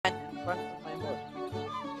front of my horse.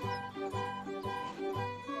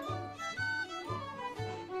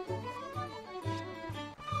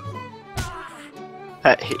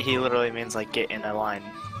 He literally means like get in a line,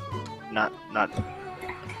 not.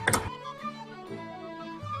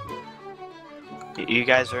 You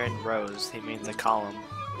guys are in rows. He means a column.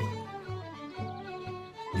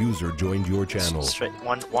 User joined your channel. Straight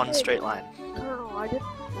one straight line. Colonel, I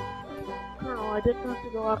didn't have to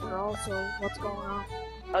go after also. What's going on?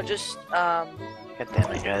 I'll just God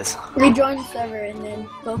damn it, guys. Rejoin the server and then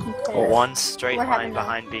go compare. One straight We're line having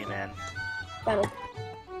behind B-Man. battle.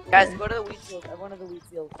 guys go to the wheat field. Everyone to the wheat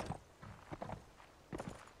field.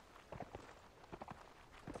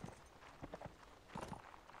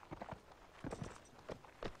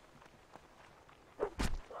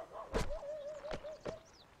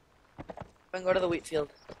 Everyone go to the wheat field.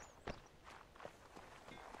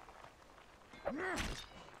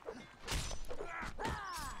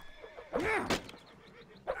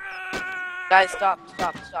 Guys, stop.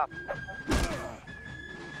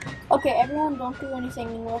 Okay, everyone don't do anything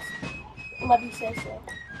unless Levy says so.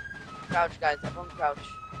 Crouch, guys. Everyone crouch.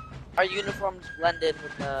 Our uniforms blend in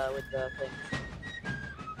with the things.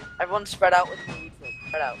 Everyone spread out with the wheat field.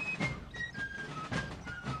 Spread out.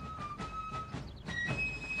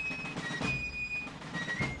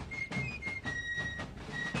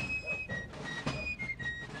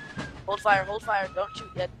 Hold fire. Don't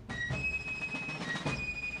shoot yet.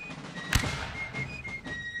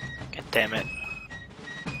 God damn it,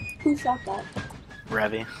 Who shot that?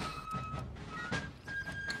 Revy.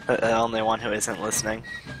 The only one who isn't listening.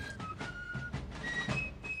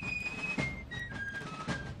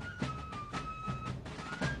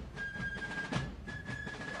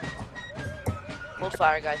 Hold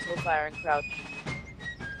fire, guys. Hold fire and crouch.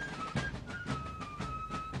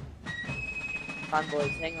 Come on,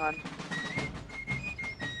 boys. Hang on.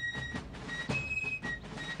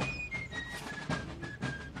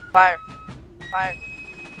 Fire.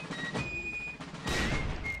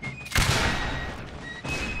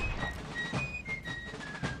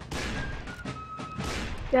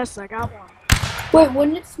 Yes, I got one. Wait,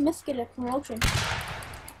 when did Smith get a promotion?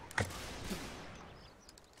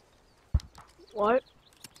 What?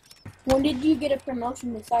 When did you get a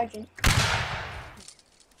promotion to sergeant?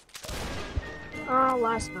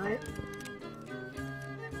 Last night.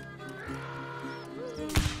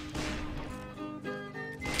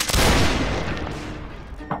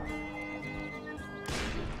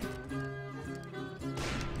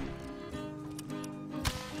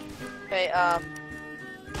 Okay,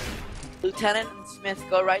 Lieutenant and Smith,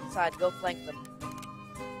 go right side. Go flank them.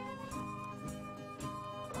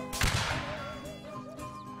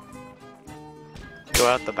 Go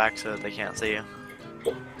out the back so that they can't see you.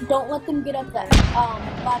 Don't let them get up that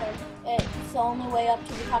ladder. It's the only way up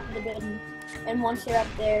to the top of the building. And once they're up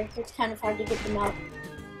there, it's kind of hard to get them out.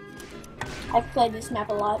 I've played this map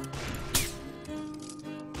a lot.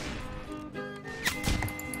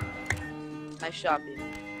 Nice shot, dude.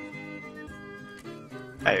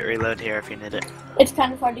 Alright, reload here if you need it. It's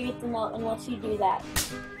kind of hard to get them out unless you do that.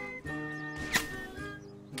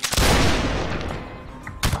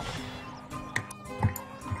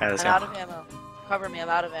 Alright, let's I'm out go. of ammo. Cover me, I'm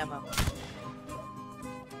out of ammo.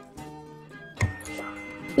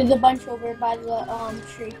 There's a bunch over by the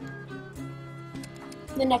tree.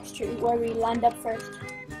 The next tree where we lined up first.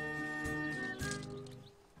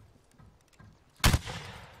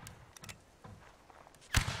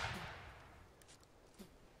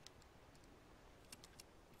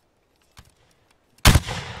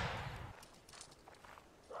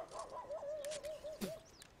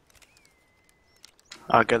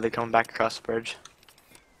 Oh good, they're coming back across the bridge.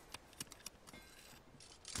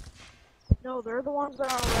 No, they're the ones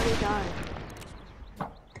that already died.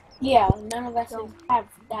 Yeah, none of us have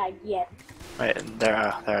died yet. Wait,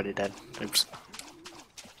 they're already dead. Oops.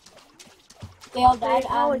 They all died. They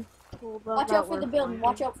probably told them Watch that out for we're the building. flanking.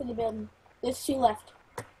 Watch out for the building. There's 2 left.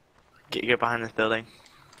 Get behind this building.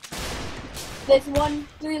 There's 3 left.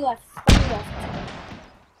 3 left.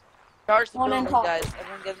 Charge the One on building, top. guys.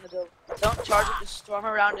 Everyone get in the building. Don't charge it, just storm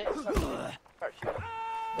around it and start shooting. Start shooting.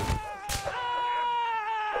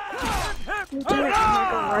 Lieutenant, can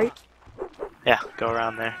I go right? Yeah, go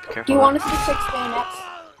around there. Be careful. Do you want us to 6 bayonets?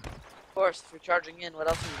 Of course, if you're charging in, what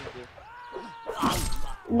else are you gonna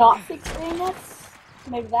do? Not 6 bayonets?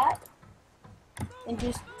 Maybe that? And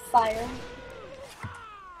just fire.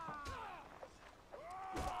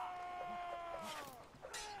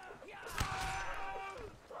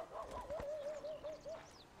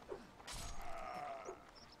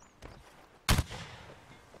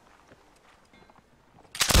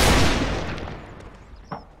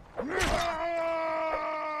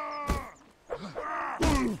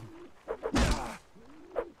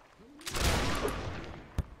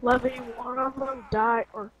 Levy, one of them died,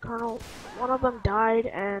 or Colonel, one of them died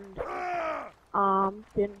and,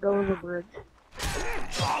 didn't go to the bridge.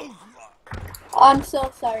 I'm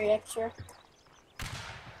so sorry, Extra.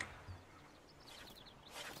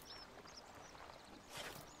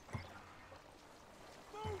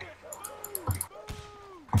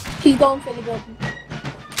 He's going for the building.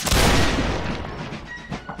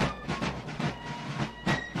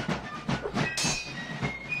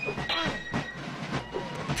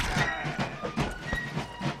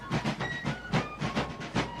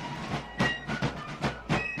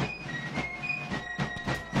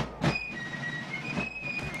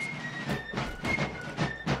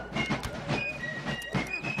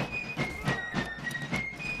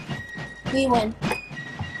 We win.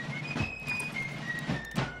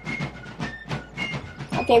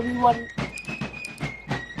 Okay, we won.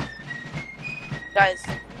 Guys,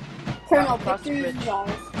 Colonel, Cross the victory is bridge.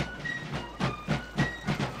 ours.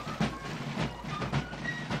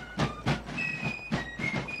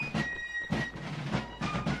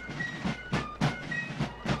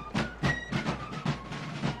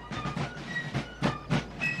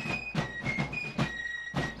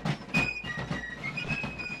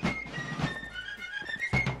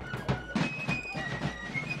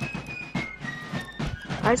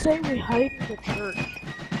 I say we hide in the church.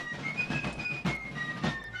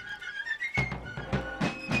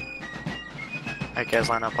 Alright guys,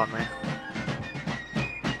 line up on me.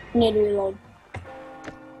 Need to reload.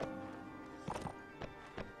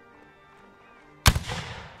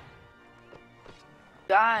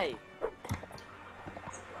 die.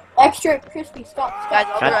 Extra crispy, stop, Guys,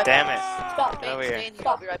 stop, I'll be God right damn back. it. stop. Get over here. Stay in here,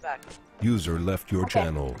 I'll be right back. User left your Okay.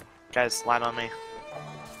 channel. Guys, line on me.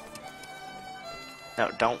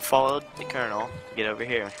 No, don't follow the colonel. Get over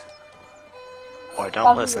here. Or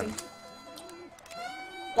don't Probably. listen.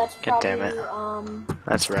 That's God probably, damn it.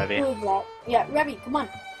 That's who Revy. is that? Yeah, Revy, come on.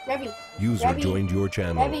 Revy, User Revy. joined your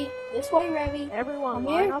channel. Revy, this way, Revy. Everyone, Come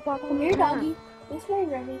line here. up on the Come here, corner. doggy. This way,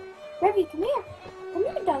 Revy. Revy, come here. Come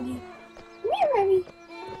here, doggy. Come here, Revy.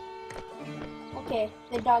 Okay,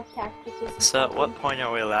 the dog tactic is So, at working. what point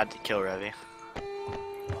are we allowed to kill Revy?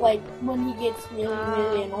 Like, when he gets really,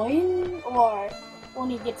 really annoying, or when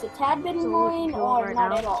he gets a tad bit So we can annoying, kill him or right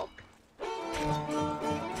not now? at all.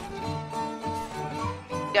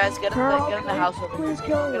 Guys, get in Colonel, the house over please here.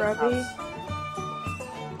 kill Get in the Revy. house.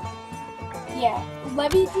 Yeah,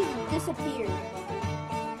 Levy just disappeared.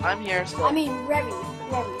 I'm here still. I mean, Revy.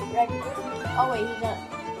 Oh wait, he's not.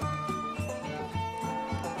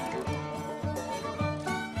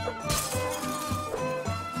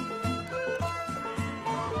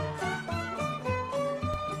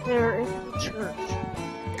 They're in the church.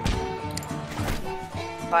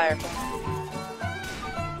 Fire.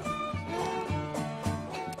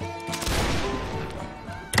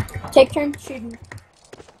 Take turns shooting.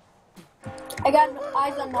 I got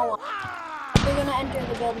eyes on no one. They're gonna enter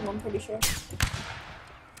the building, I'm pretty sure.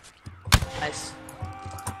 Nice.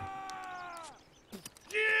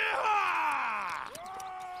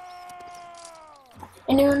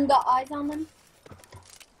 Anyone got eyes on them?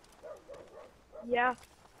 Yeah,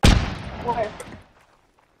 Where?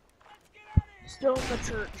 still in the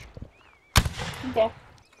church. Okay.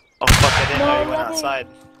 Oh fuck, I didn't know No, you went Revy. outside.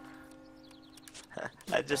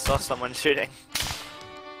 I just saw someone shooting.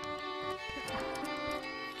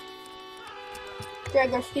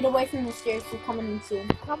 Gregor, get away from the stairs, they're coming in soon.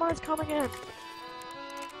 Someone's coming in.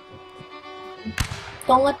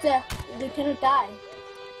 Don't let the lieutenant die.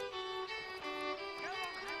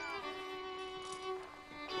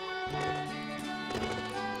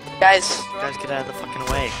 Guys, Guys, get out of the fucking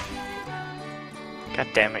way. God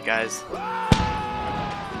damn it, guys.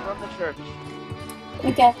 from the church.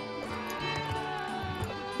 Okay.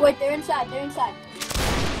 Wait, they're inside, they're inside.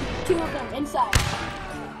 Two of them, inside.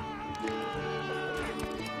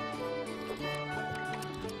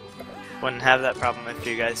 Wouldn't have that problem if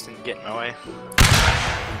you guys didn't get in my way.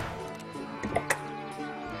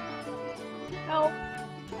 Help.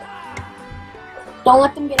 Don't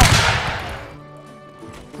let them get up.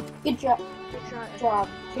 Good job, Good shot.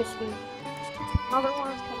 Crispy. Another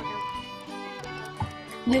one's coming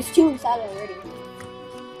in. There's two inside already.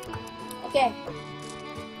 Okay.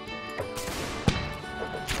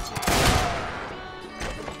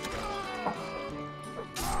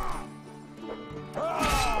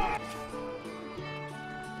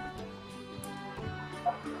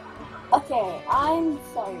 Okay, I'm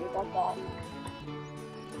sorry about that.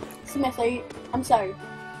 Smith, I'm sorry.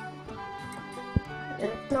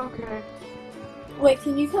 It's okay. Wait,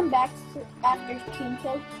 can you come back after team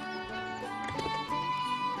kill?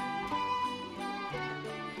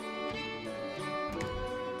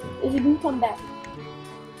 If you can come back.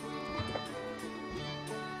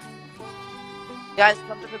 Guys,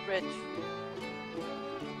 come to the bridge.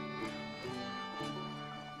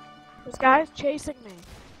 This guy's chasing me.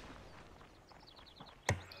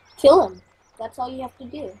 Kill him. That's all you have to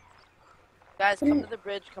do. Guys, come to the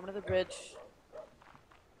bridge. Come to the bridge.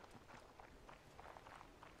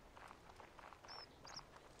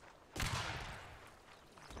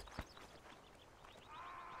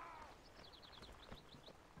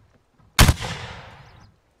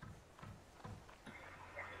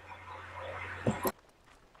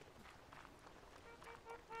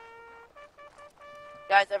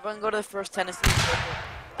 Guys, everyone go to the first Tennessee circle.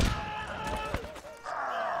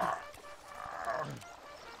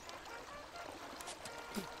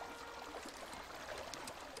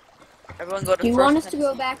 Everyone go to Do you first want us to Tennessee.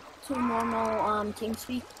 go back to normal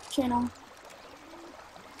TeamSpeak channel?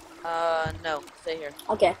 No. Stay here.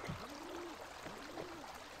 Okay.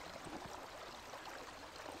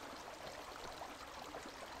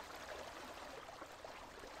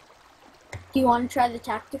 Do you want to try the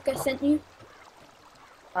tactic I sent you?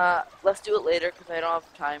 Let's do it later because I don't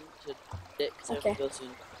have time to it because I Okay. have to go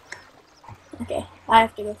soon. Okay, I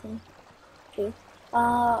have to go soon. Too.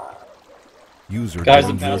 User Guys,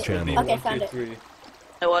 the joined your password will be channel. Okay, 1, found 2, it. 3.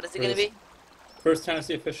 And what is it gonna be? First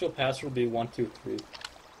Tennessee official password will be 1, 2, 3.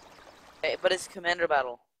 Okay, but it's Commander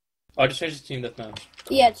Battle. Oh, I just changed the team deathmatch.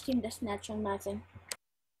 Yeah, it's team deathmatch on my thing.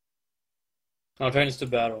 I'll change this to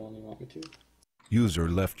battle when you want me to. User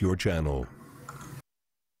left your channel.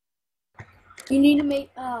 You need to make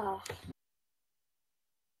I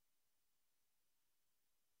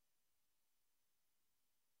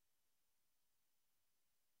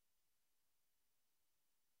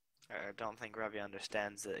don't think Ravi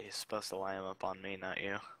understands that he's supposed to line him up on me, not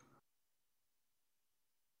you.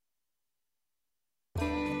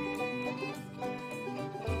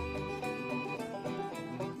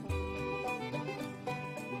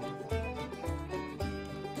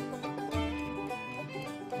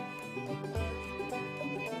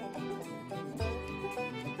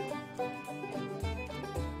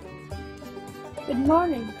 Good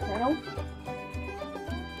morning, Colonel.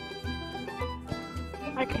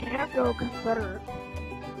 I can't go Confederate.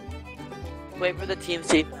 Wait for the team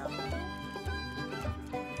safe now.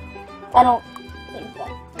 I don't think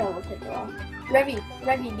that will take a while.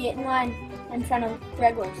 Revy, get in line in front of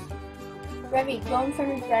Gregors. Revy, go in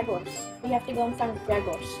front of Gregors. We have to go in front of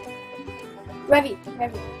Gregors. Revy,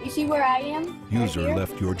 you see where I am? User right here?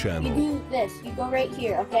 left your You channel. do this. You go right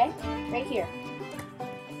here, okay? Right here.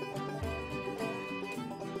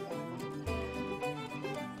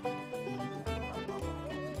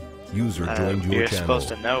 User joined your You're channel. supposed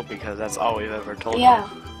to know because that's all we've ever told Yeah.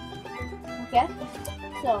 you. Okay?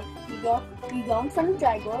 So, you go in front of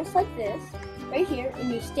Dragors like this, right here, and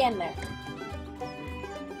you stand there.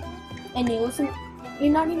 And you listen.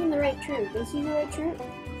 You're not even the right troop. Is he the right troop?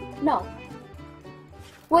 No.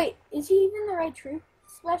 Wait, is he even the right troop,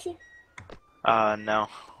 Splashy? No.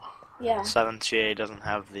 Yeah. 7th GA doesn't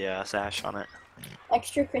have the sash on it.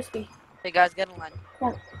 Extra crispy. Hey guys, get in line.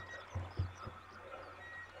 Come on.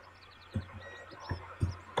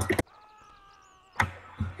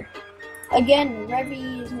 Again,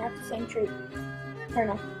 Revy is not the same troop.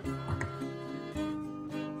 Colonel.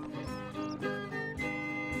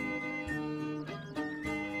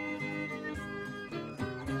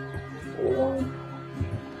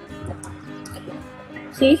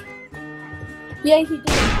 See? Yeah, he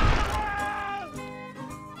did.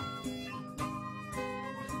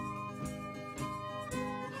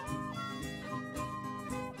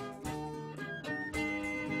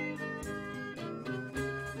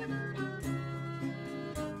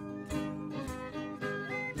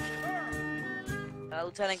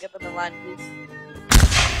 Lieutenant, get them in line, please.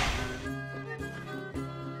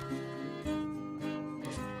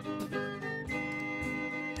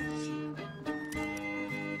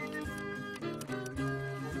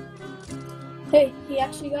 Hey, he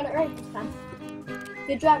actually got it right this time.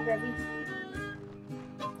 Good job, Revy.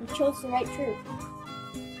 You chose the right troop.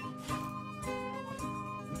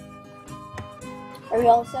 Are we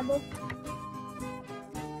all assembled?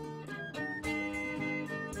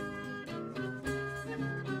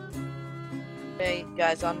 Hey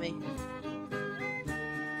guys, on me.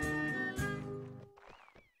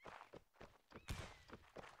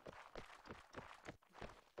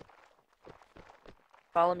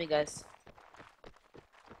 Follow me, guys.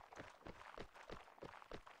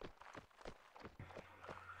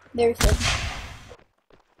 There's him.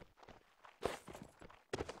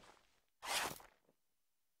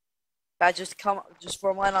 Guys, just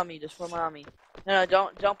form line on me. Just form line on me. No,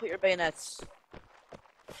 don't put your bayonets.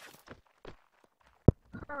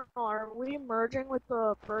 Colonel, are we merging with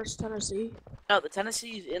the 1st Tennessee? No, the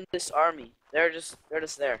Tennessee's in this army. They're just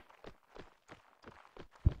there.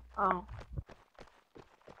 Oh.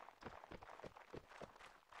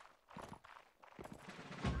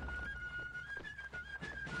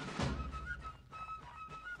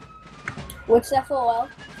 What's FOL?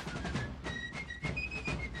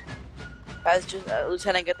 Guys, just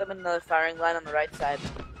Lieutenant, get them in the firing line on the right side.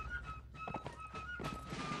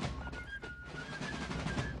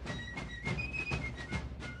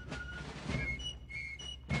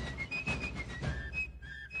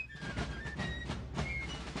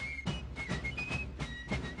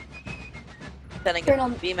 Lieutenant, Colonel-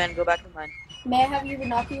 get B-men, go back in line. May I have your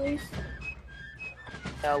binoculars?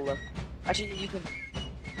 Yeah, I'll look. Actually, you can.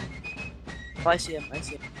 Oh, I see him. I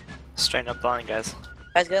see him. Straighten up line, guys.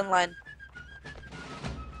 Guys, get in line.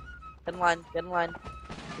 Get in line. Get in line.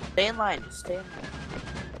 Stay in line. Just stay in line.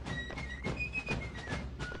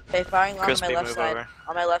 Okay, firing line Crispy, on my left move side. over.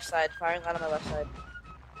 On my left side. Firing line on my left side.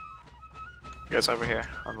 You guys over here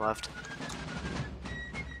on the left.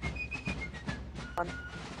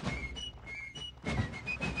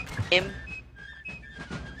 Aim.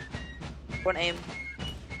 One aim.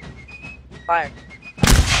 Fire.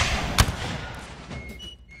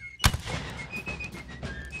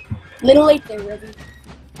 Little late there, Revy.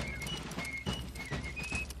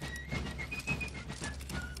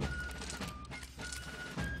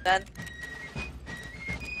 Then.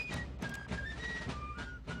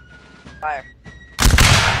 Fire.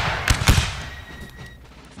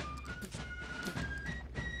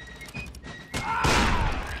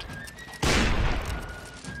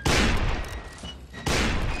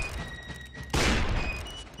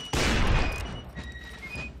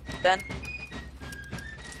 Then.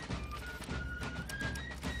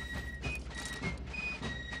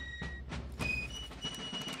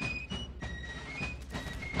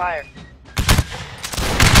 Fire.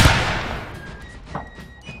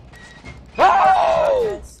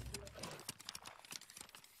 Oh!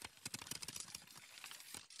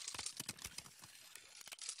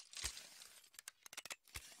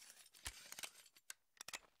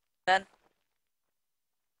 Then.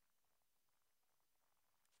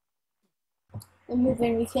 We're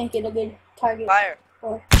moving, we can't get a good target. Fire.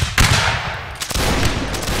 Or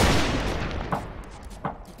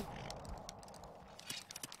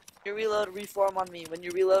You reload, reform on me. When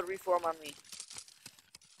you reload, reform on me.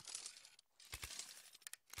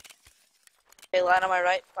 Okay, line on my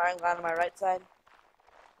right. Firing line on my right side.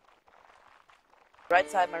 Right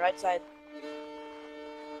side, my right side.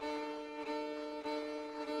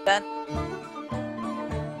 Then.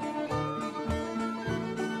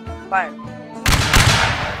 Fire.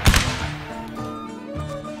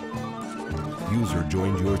 User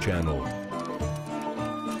joined your channel.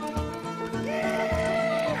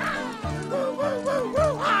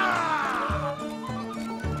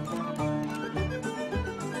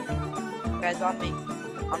 Guys, on me.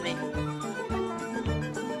 On me.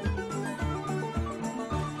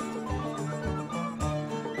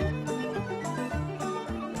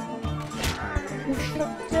 If we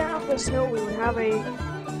shut down this hill, we would have a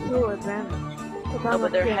real advantage. No,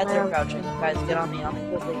 but their heads are crouching. Guys, get on me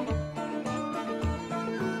quickly.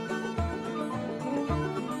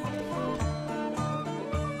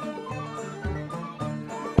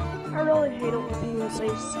 I really hate it when people say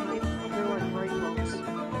snipe under like rainbows.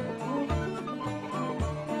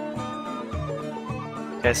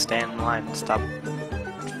 Guys, stay in line. Stop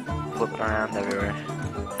flipping around everywhere.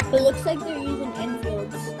 it looks like they're using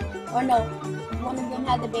Enfields. Or no, one of them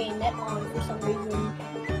had the bayonet on for some reason.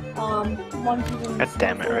 One's using God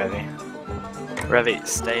damn it, Revy. Revy,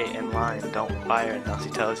 stay in line. Don't fire unless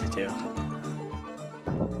he tells you to.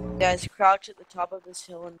 Guys, crouch at the top of this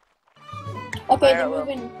hill and Okay, fire they're at will.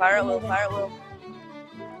 moving. Fire at they're will. moving. Fire at will.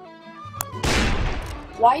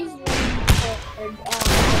 Why is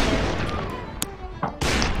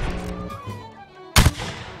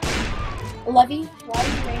Levy, why is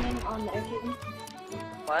it raining on their team?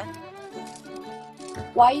 What?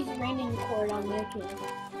 Why is it raining cord on their team?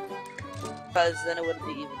 Because then it wouldn't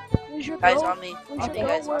be even. We should Guys, go, on me. we On should me, go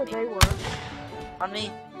guys, where on me. they were. On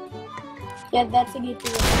me. Yeah, that's a good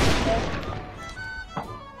thing. Come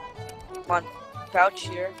on. Crouch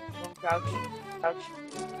here. Come on, crouch. Crouch.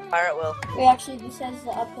 Fire at will. Wait, actually, this has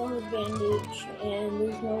the uphill advantage, and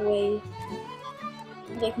there's no way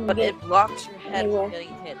they can But get. it blocks your head anywhere. from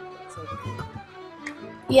getting hit. So,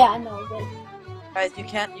 Yeah, I know, but guys, you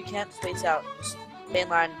can't space out. Just stay in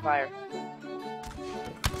line and fire.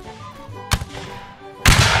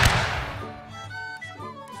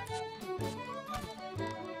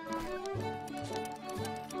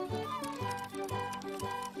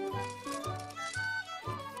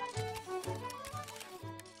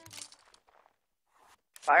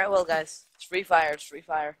 Fire at will, guys. It's free fire. It's free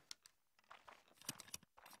fire.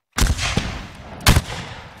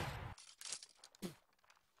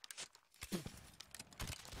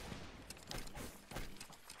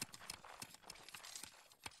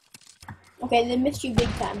 Okay, they missed you big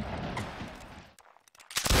time.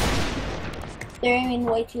 They're aiming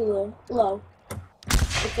way too low.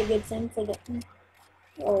 It's a good thing for them,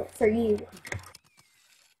 or for you.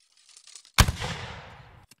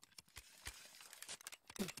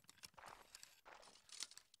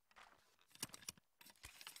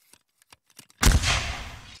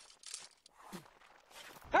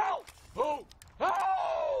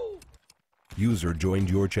 User joined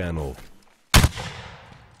your channel.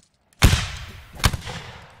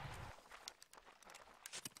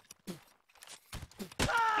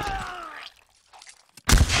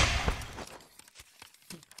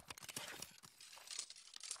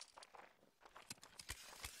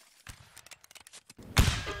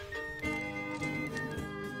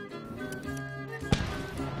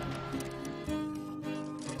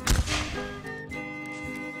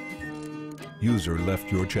 User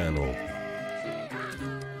left your channel.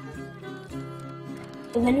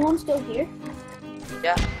 Is anyone still here?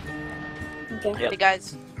 Yeah. Okay. Yep. Hey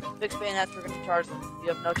guys, fix bayonets. We're gonna charge them. You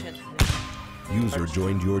have no chance. User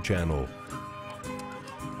joined your channel.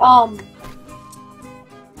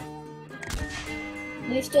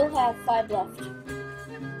 They still have 5 left.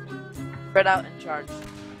 Spread out and charge.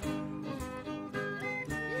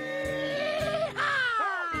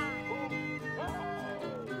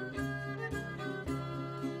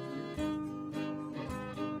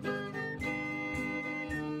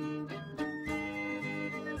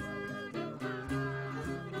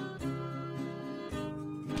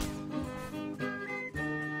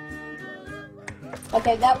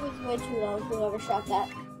 Okay, that was way too low, whoever shot that.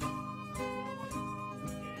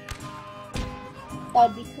 That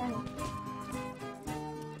would be Colonel.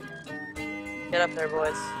 Get up there,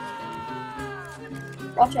 boys.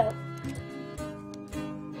 Watch out.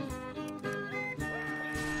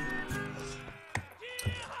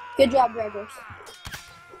 Good job, Gregors.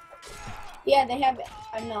 Yeah, they have it.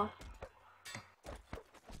 I know.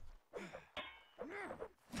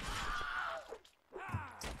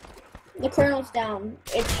 The Colonel's down.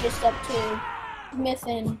 It's just up to Smith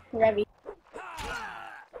and Revy.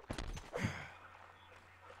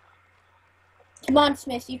 Come on,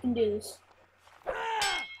 Smith, you can do this.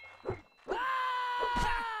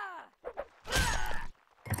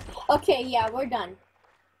 Okay, yeah, we're done.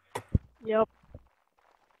 Yep.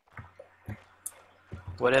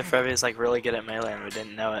 What if Revy's like really good at melee and we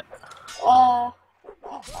didn't know it? I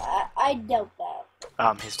doubt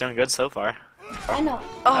that. He's doing good so far. I know.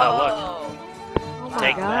 Oh, Oh my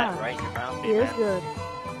Take god. that right in your mouth, He is man. good.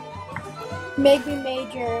 Maybe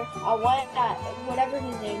Major, whatever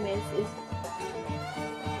his name is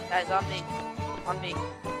guys, on me. On me.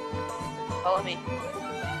 Follow me.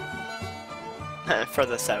 For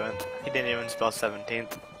the 7th. He didn't even spell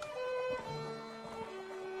 17th.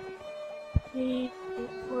 He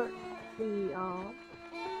put the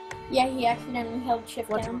yeah, he accidentally held shift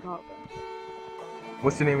what's it down. called?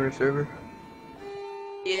 What's the name of the server?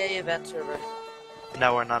 EA event server.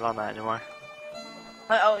 No, we're not on that anymore.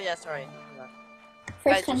 Oh yeah, sorry.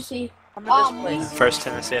 First Guys, Tennessee. I'm in this place. First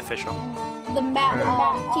Tennessee official. The map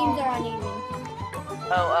teams are uneven.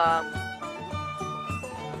 Oh,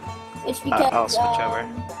 It's because I'll switch over.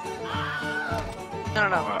 no, no,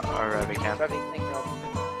 no. Or Revy can. Revy, thank you.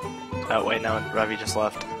 Oh, wait, no, Revy just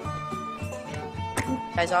left.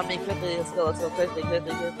 Guys, on me quickly. Let's go quickly.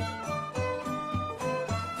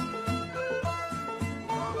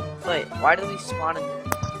 Wait, why did we spawn in here?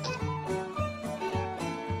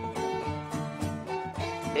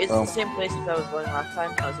 It's the same place as I was going last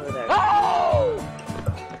time. I was over there. oh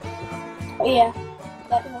yeah,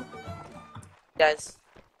 that hill. Guys.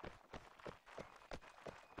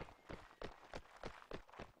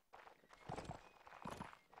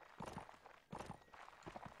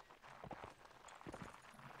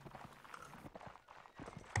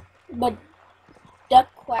 But Duck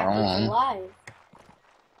Quack is alive.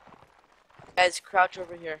 Guys, crouch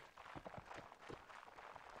over here.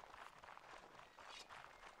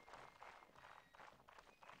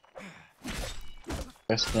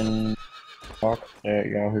 Western Park. There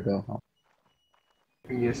you go. Here we go.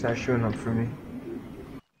 Yes, that's showing up for me.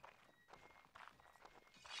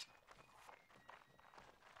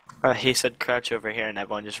 He said crouch over here and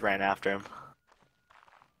everyone just ran after him.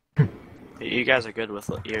 You guys are good with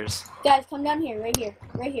ears. Guys, come down here, right here,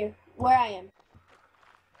 where I am.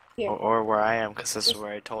 Here. Or where I am, because this is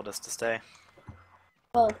where he told us to stay.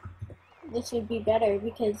 Well, this would be better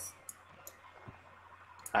because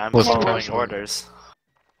I'm What's the following password? orders.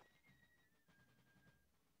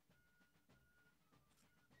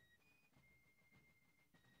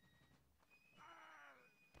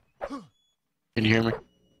 Can you hear me?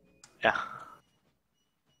 Yeah.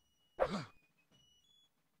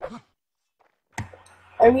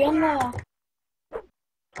 Are we on the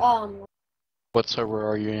What server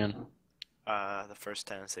are you in? The first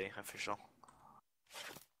Tennessee official.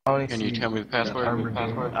 I only Can see you tell me the password? armor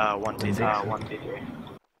game. 123.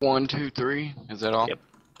 1, 2, 3. Is that all? Yep.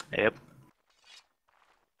 Yep.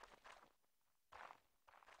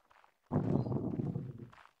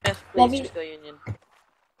 Yes, Love please you. just go Union.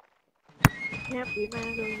 Can't be mad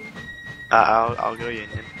at you. I'll go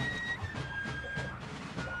Union.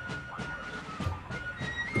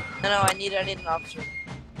 No, I need an officer.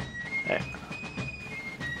 Hey.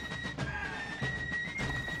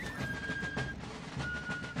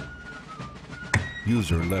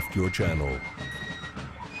 User left your channel.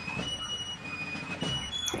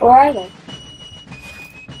 Where are they?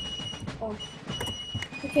 Oh.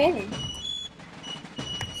 Okay then.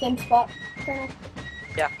 Same spot, Colonel?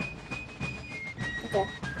 Yeah. Okay.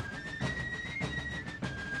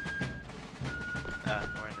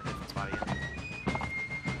 We're in a different spot again.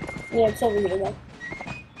 Yeah, it's over here though.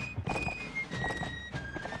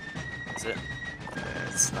 Is it?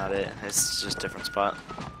 It's not it. It's just a different spot.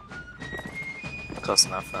 Close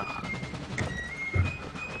enough though.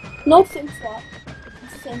 No, same spot.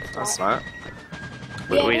 It's the same spot. That's not. Yeah,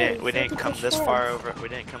 We it didn't. is. We didn't Look at come the this far shrubs. over. We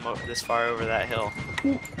didn't come this far over that hill.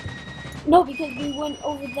 No, because we went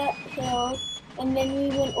over that hill, and then we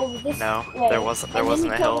went over this No, way. there wasn't. There and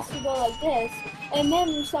wasn't a then he hill. told us to go like this, and then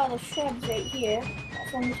we saw the shrubs right here,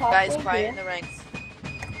 from the top Guys, right quiet here. in the ranks.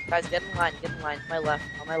 Guys, get in line, get in line. My left,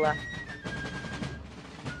 on my left.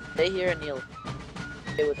 Stay here and kneel.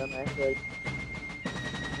 Stay with them, actually.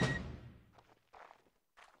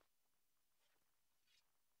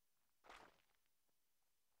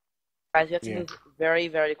 Guys, you have to Yeah. move very,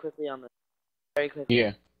 very quickly on this. Very quickly.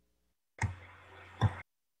 Yeah.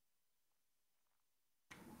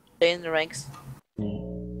 Stay in the ranks.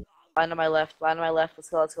 Line on my left, line on my left. Let's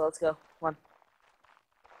go, let's go, let's go. Come on.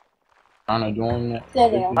 Trying to join that. There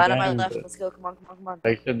they are. Line on my game, left, but let's go. Come on, come on, come on.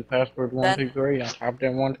 They said the password Ben. 123. I typed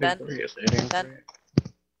in 123. It said Ben. incorrect.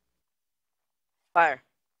 Fire.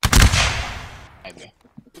 Maybe.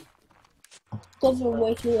 Those are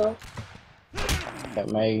way too low. That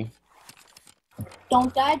may.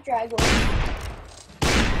 Don't die, Drago.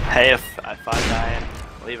 Hey, if I die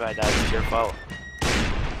and Levi dies, it's your fault.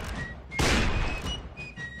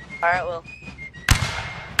 Alright, Will.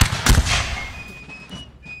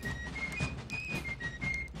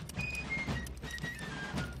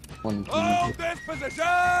 One, two,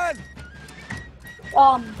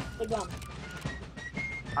 The gun.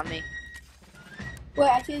 On me. Wait,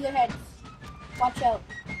 I see their heads. Watch out.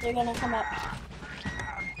 They're gonna come up.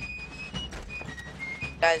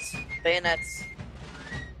 Guys, bayonets.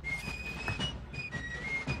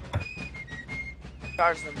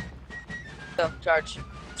 Charge them. Go, charge.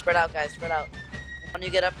 Spread out, guys, spread out. When you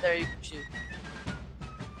get up there, you can shoot.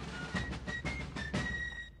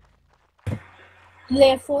 Do they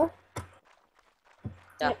have 4?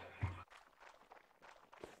 Yeah. Yep.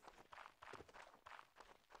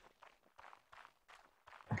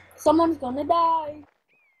 Someone's gonna die.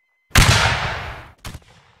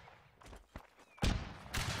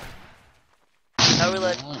 No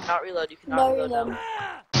reload, you cannot reload, you cannot No reload reload. now.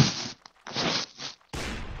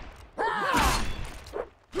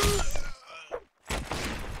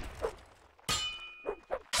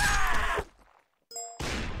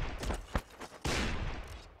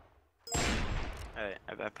 Alright,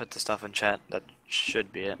 I put the stuff in chat. That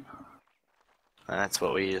should be it. And that's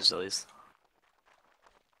what we used at least.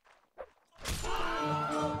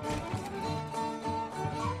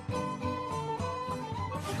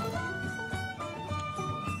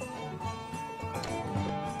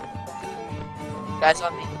 Guys,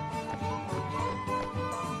 on me.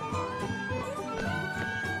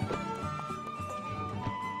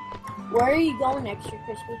 Where are you going next year,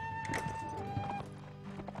 Crispy?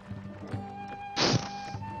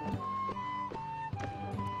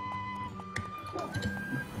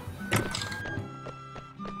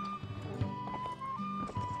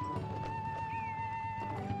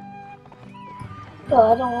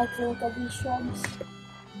 Oh, I don't like to look at these shrubs.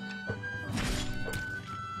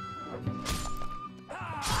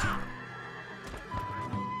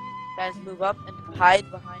 Guys, move up and hide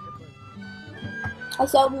behind the bush. I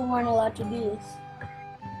thought we weren't allowed to do this.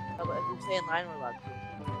 No, but if we stay in line, we're allowed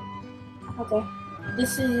to. Okay.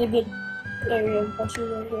 This is a good area of bushes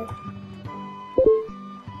right here.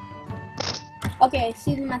 Okay, I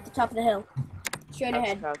see them at the top of the hill. Straight Crouch,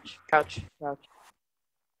 ahead. crouch, crouch, crouch.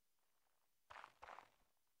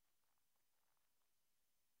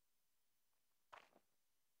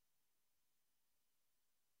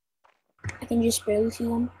 I can just barely see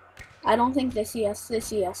them. I don't think they see us. They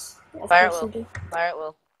see us. Of Fire at course will. they do. Fire at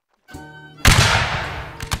will.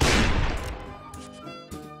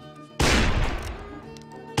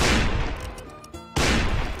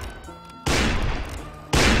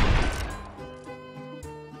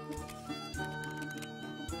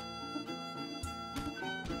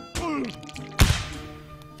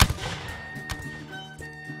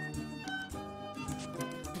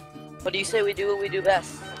 What do you say we do what we do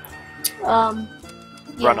best?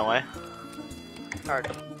 Yeah. Run away. Hard.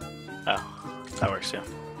 Oh, that works too.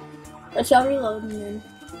 Let's all reload and then.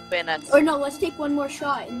 Bayonets. Or no, let's take one more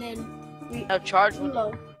shot and then No, charge when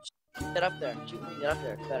reload. get up there. Shoot when you get up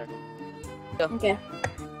there. It's better. Okay.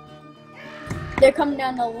 They're coming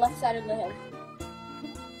down the left side of the hill.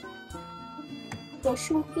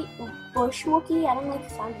 Bushwookie? Bushwookie? I don't like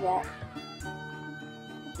the sound of that.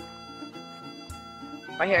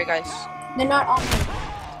 Right here, guys. They're not on me.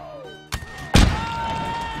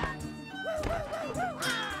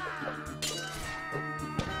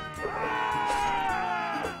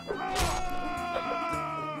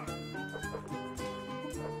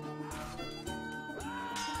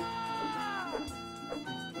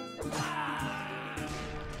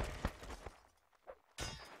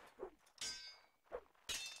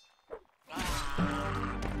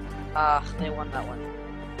 They won that one.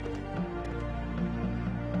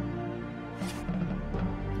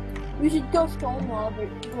 We should go Stonewall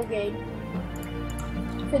Brigade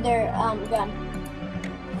for their gun.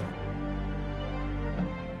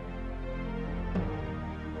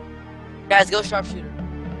 Guys, go sharpshooter.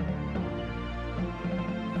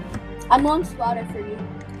 I'm on spotter for you.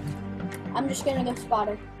 I'm just gonna go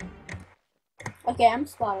spotter. Okay, I'm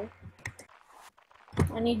spotter.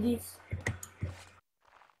 I need these.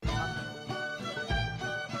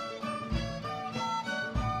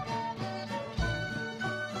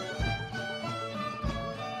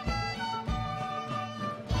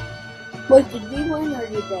 Wait, did we win or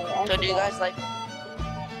did they? I So do you forgot. guys like?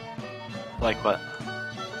 Like what?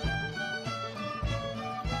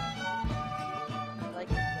 Like?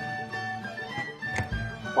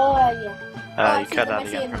 Oh, yeah. Oh, I You see cut them, out I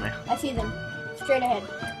see again for them. me. I see them. Straight ahead.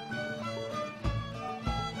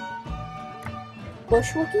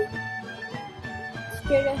 Bushwookie?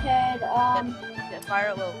 Straight ahead, Yeah, fire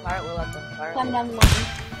at will. Fire at will at them. Fire at climb will. down the mountain.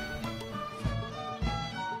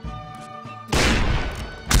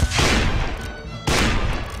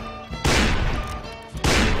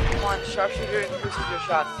 Come on, sharpshooter increases your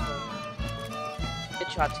shots.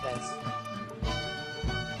 Good shots, guys.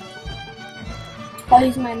 I'll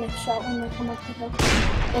use my next shot when they come up the hill.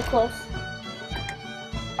 They're close.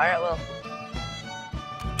 Fire at will.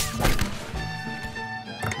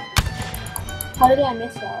 How did I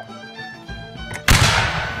miss that?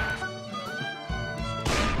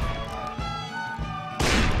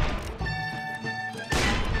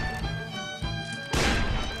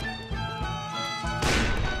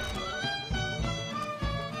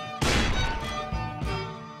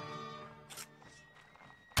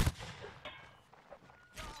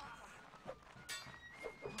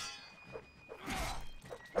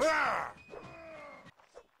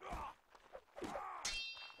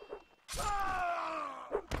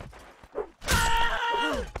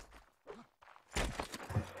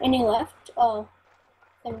 Any left? Oh,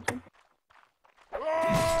 17.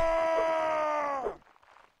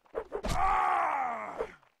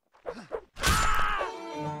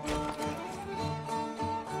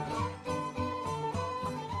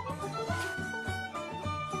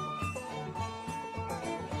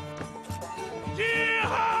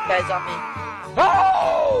 Guys on me.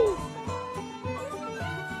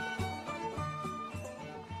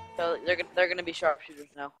 So they're gonna be sharpshooters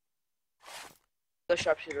now. Go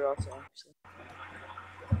sharpshooter also. Actually.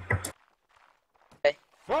 Okay,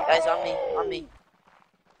 guys on me, on me.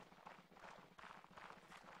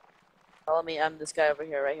 Follow me. I'm this guy over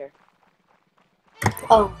here, right here.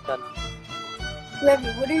 Oh, Done.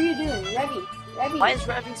 Revy, what are you doing? Revy, Revy. Why is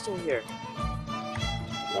Revy still here?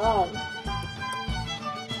 God.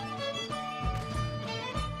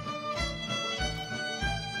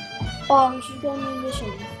 Oh, we should go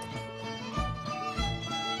munitions.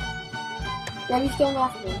 Revy's going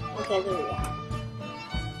off of me. Okay, there we go.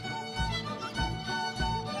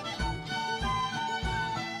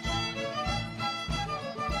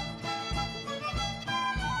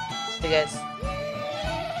 Hey guys.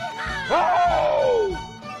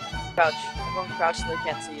 Crouch. Everyone crouch so they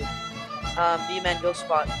can't see you. B-man, go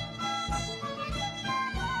spot.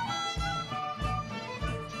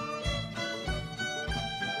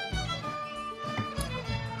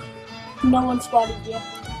 No one spotted yet.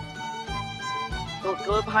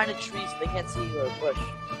 Go behind a tree so they can't see you or a bush.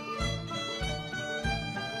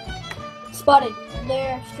 Spotted.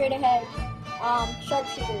 They're straight ahead.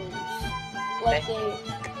 Sharpshooters. Like they.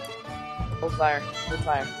 Hold fire. Hold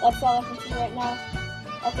fire. That's all I can see right now.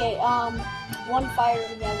 Okay. One fire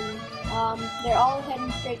again. They're all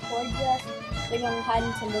heading straight towards us. They're gonna hide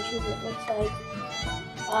in some bushes. It looks like.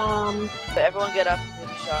 But everyone get up, take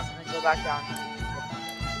a shot, and then go back down.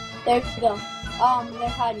 There we go. They're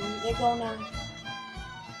hiding.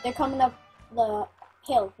 They're coming up the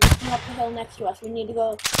hill. They're coming up the hill next to us. We need to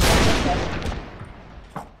go this way.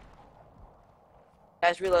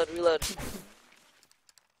 Guys, reload.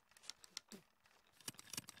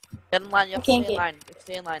 Get in line, you have to stay in line.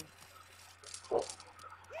 Stay in line.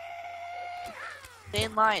 Stay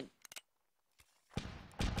in line.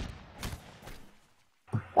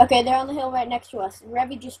 Okay, they're on the hill right next to us.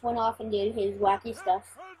 Revy just went off and did his wacky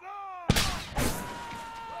stuff.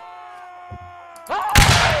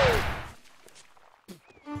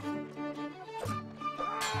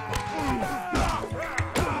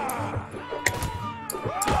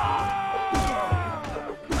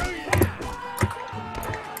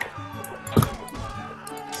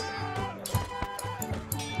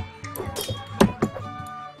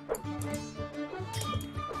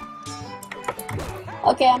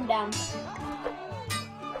 Okay, I'm down.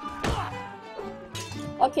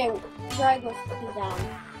 Okay, Dragos is down.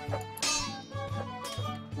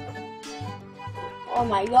 Oh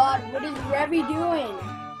my god, what is Revy doing?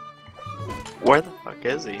 Where the fuck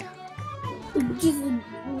is he? Just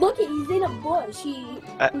look at, he's in a bush.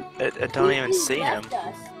 I don't even see him.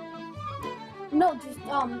 Us. No, just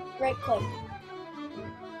right click.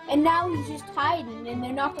 And now he's just hiding, and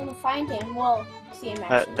they're not gonna find him. Well, see him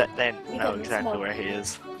actually. They know exactly where he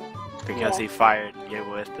is because he fired and gave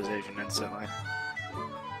away his position instantly.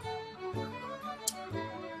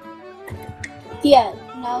 Yeah,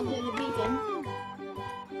 now they're the beacon.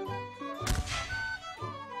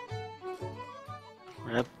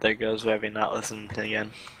 Yep, there goes Webby not listening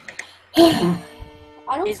again. I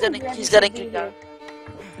don't He's think getting Revy's kicked out.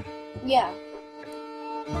 Yeah.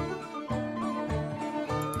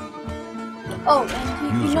 Oh,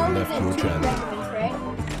 and you User know left that your two channel. regiments, right?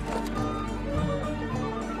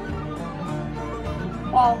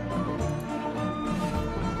 Oh,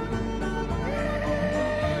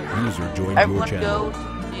 User joined your Everyone channel. go to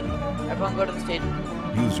the stage. Everyone go to the stage.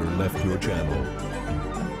 User left your channel.